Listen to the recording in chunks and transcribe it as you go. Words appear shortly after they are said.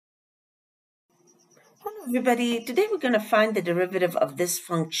Hello everybody, today we're going to find the derivative of this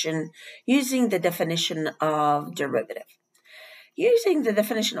function using the definition of derivative. Using the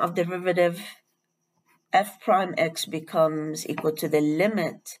definition of derivative, f prime x becomes equal to the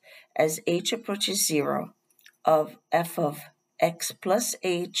limit as h approaches 0 of f of x plus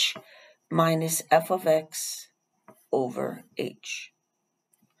h minus f of x over h.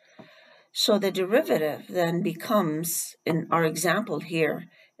 So the derivative then becomes, in our example here,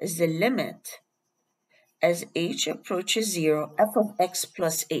 is the limit as h approaches 0, f of x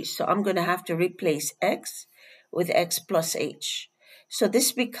plus h. So I'm going to have to replace x with x plus h. So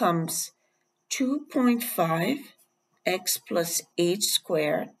this becomes 2.5 x plus h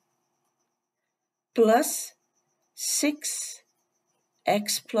squared plus 6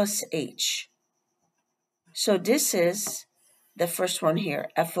 x plus h. So this is the first one here,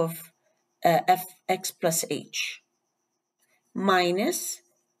 f of x plus h, minus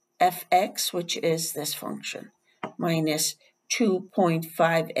fx, which is this function, minus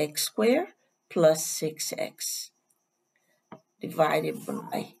 2.5x squared plus 6x divided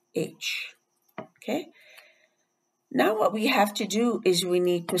by h. Okay. Now what we have to do is we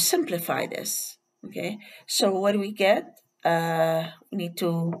need to simplify this. Okay. So what do we get? We need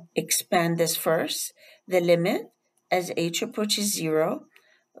to expand this first. The limit as h approaches 0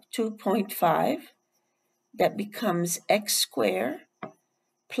 of 2.5, that becomes x squared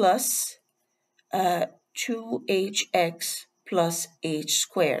plus 2hx plus h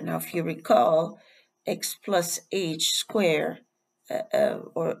squared. Now, if you recall, x plus h squared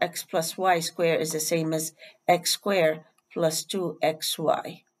or x plus y squared is the same as x squared plus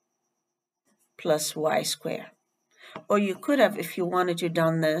 2xy plus y squared. Or you could have, if you wanted to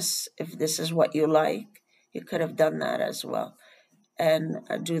done this, if this is what you like, you could have done that as well and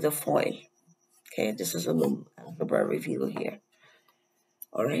do the FOIL. Okay, this is a little algebra review here.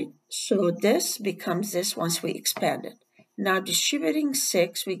 All right, so this becomes this once we expand it. Now distributing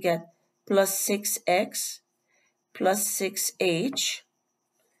 6, we get plus 6x plus 6h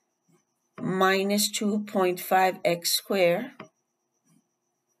minus 2.5x squared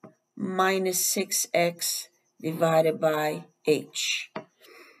minus 6x divided by h.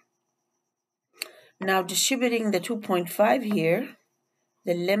 Now distributing the 2.5 here,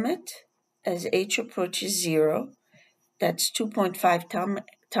 the limit as h approaches 0, that's 2.5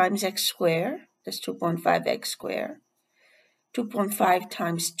 times x squared. That's 2.5x squared. 2.5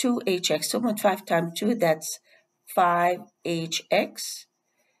 times 2hx. 2.5 times 2, that's 5hx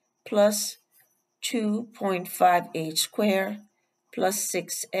plus 2.5h squared plus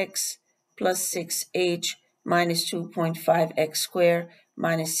 6x plus 6h minus 2.5x squared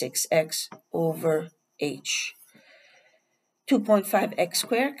minus 6x over h. 2.5x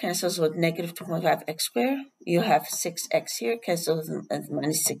squared cancels with negative 2.5x squared. You have 6x here, cancels with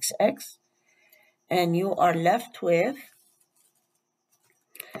minus 6x. And you are left with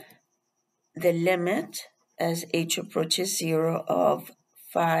the limit as h approaches 0 of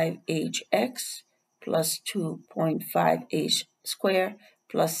 5hx plus 2.5h squared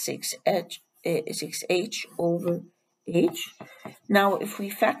plus 6h over h. Now, if we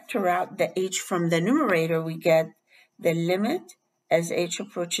factor out the h from the numerator, we get the limit as h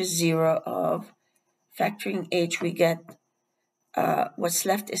approaches 0 of, factoring h, we get what's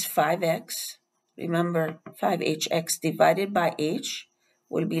left is 5x. Remember, 5hx divided by h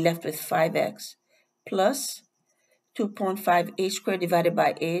will be left with 5x plus 2.5h squared divided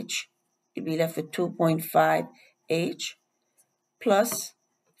by h, you'll be left with 2.5h plus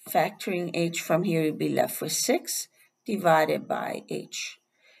factoring h from here, you'll be left with 6 divided by h.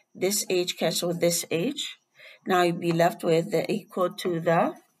 This h cancels with this h. Now you'll be left with the equal to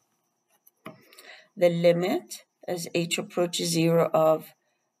the limit as h approaches 0 of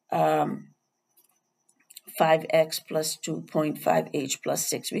 5x plus 2.5h plus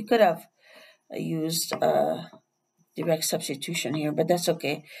 6. We could have used direct substitution here, but that's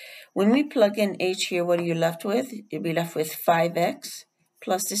okay. When we plug in h here, what are you left with? You'll be left with 5x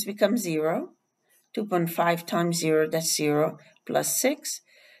plus this becomes 0. 2.5 times 0, that's 0, plus 6.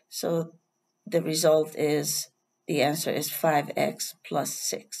 So the result is, the answer is 5x plus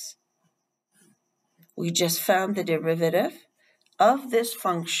 6. We just found the derivative of this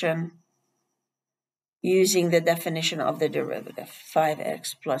function using the definition of the derivative,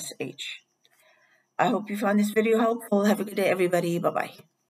 5x plus h. I hope you found this video helpful. Have a good day, everybody. Bye-bye.